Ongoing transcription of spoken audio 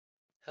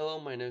Hello,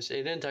 my name is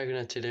Aiden Dagon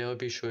and today I'll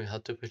be showing how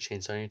to put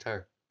chains on your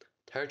tire.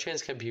 Tire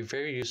chains can be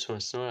very useful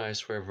in snow and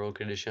ice where road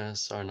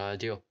conditions are not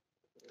ideal.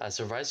 As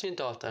a rising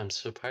adult, I'm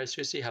surprised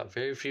to see how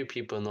very few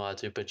people know how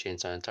to put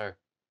chains on a tire.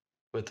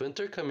 With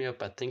winter coming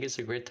up, I think it's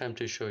a great time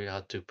to show you how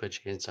to put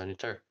chains on your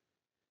tire.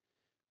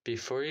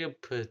 Before you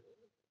put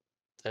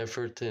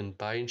effort in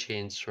buying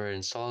chains or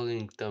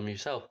installing them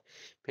yourself,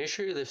 make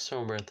sure you live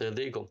somewhere they're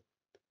legal.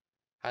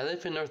 I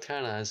live in North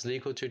Carolina and it's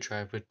legal to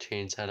drive with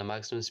chains at a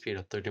maximum speed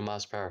of 30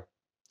 miles per hour.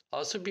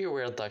 Also be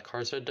aware that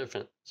cars are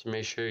different, so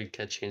make sure you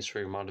get chains for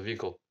your model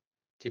vehicle.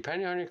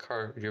 Depending on your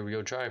car, your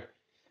wheel drive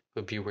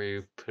will be where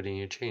you're putting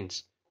your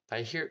chains.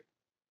 My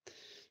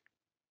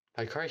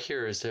car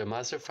here is a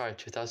Mazda 5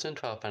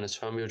 2012 and it's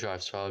front-wheel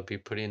drive, so I'll be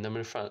putting them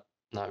in front,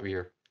 not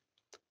rear.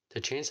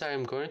 The chains I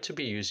am going to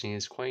be using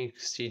is Koink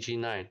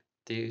CG9.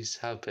 These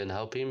have been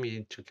helping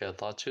me to get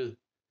through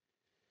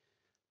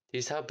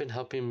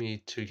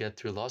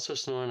lots of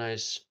snow and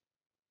ice.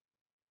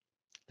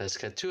 Let's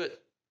get to it.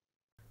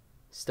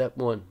 Step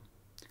 1.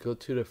 Go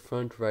to the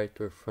front right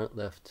or front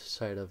left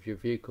side of your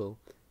vehicle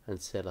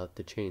and set out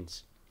the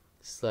chains.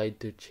 Slide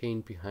the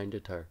chain behind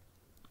the tire.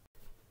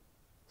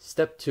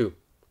 Step 2.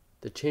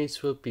 The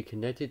chains will be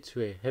connected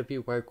to a heavy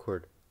wire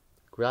cord.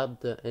 Grab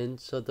the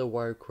ends of the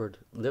wire cord,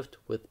 lift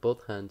with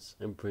both hands,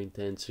 and bring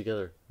the ends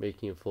together,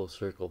 making a full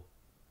circle.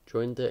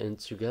 Join the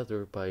ends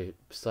together by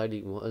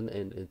sliding one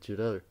end into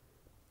the other.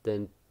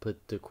 Then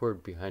put the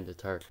cord behind the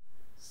tire.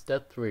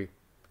 Step 3.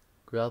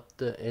 Grab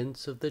the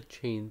ends of the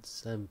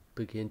chains and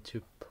begin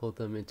to pull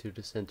them into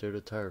the center of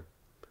the tire.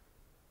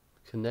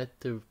 Connect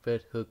the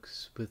red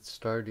hooks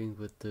starting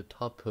with the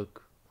top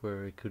hook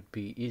where it could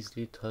be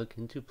easily tugged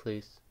into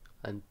place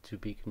and to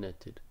be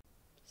connected.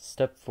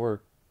 Step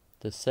 4.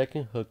 The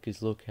second hook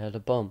is located at the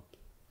bum.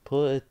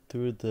 Pull it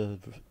through the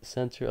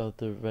center of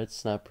the red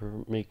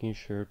snapper, making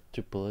sure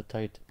to pull it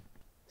tight.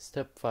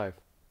 Step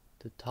 5.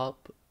 The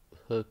top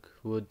hook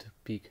would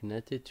be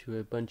connected to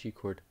a bungee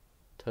cord.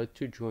 Tug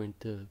to join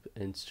the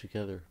ends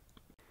together.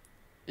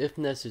 If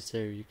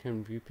necessary, you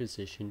can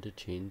reposition the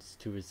chains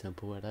to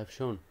resemble what I've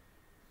shown.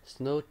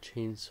 Snow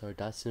chains are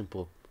that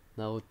simple.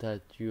 Now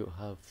that you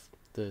have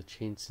the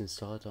chains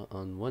installed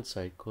on one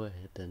side, go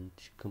ahead and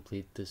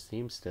complete the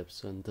same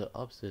steps on the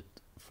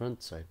opposite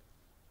front side.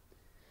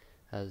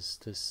 As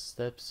the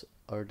steps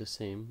are the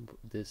same,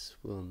 this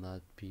will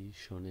not be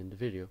shown in the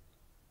video.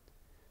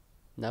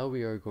 Now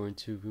we are going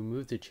to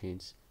remove the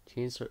chains.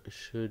 Chains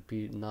should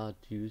be not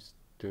used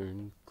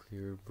during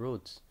clear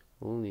roads,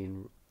 only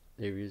in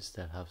areas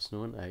that have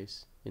snow and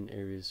ice, in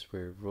areas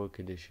where road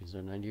conditions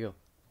are not ideal.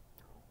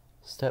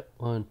 Step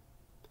 1.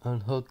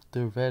 Unhook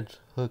the red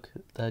hook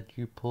that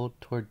you pulled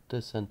toward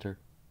the center.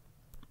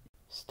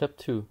 Step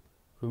 2.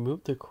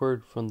 Remove the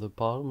cord from the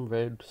bottom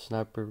red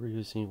snapper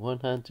using one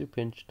hand to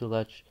pinch the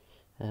latch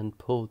and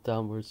pull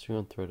downwards to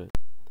unthread it.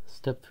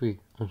 Step 3.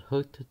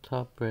 Unhook the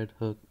top red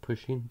hook,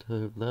 pushing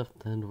the left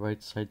and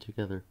right side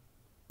together.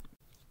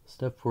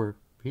 Step 4.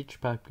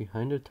 Reach back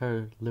behind the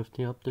tire,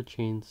 lifting up the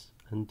chains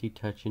and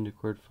detaching the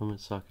cord from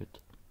its socket.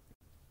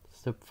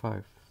 Step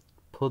 5.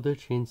 Pull the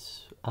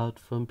chains out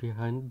from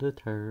behind the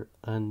tire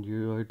and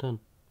you are done.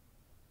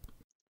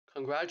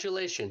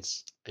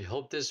 Congratulations! I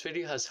hope this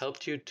video has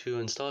helped you to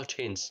install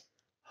chains.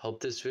 I hope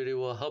this video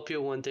will help you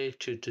one day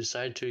to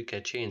decide to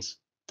get chains.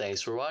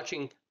 Thanks for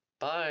watching.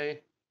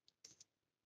 Bye!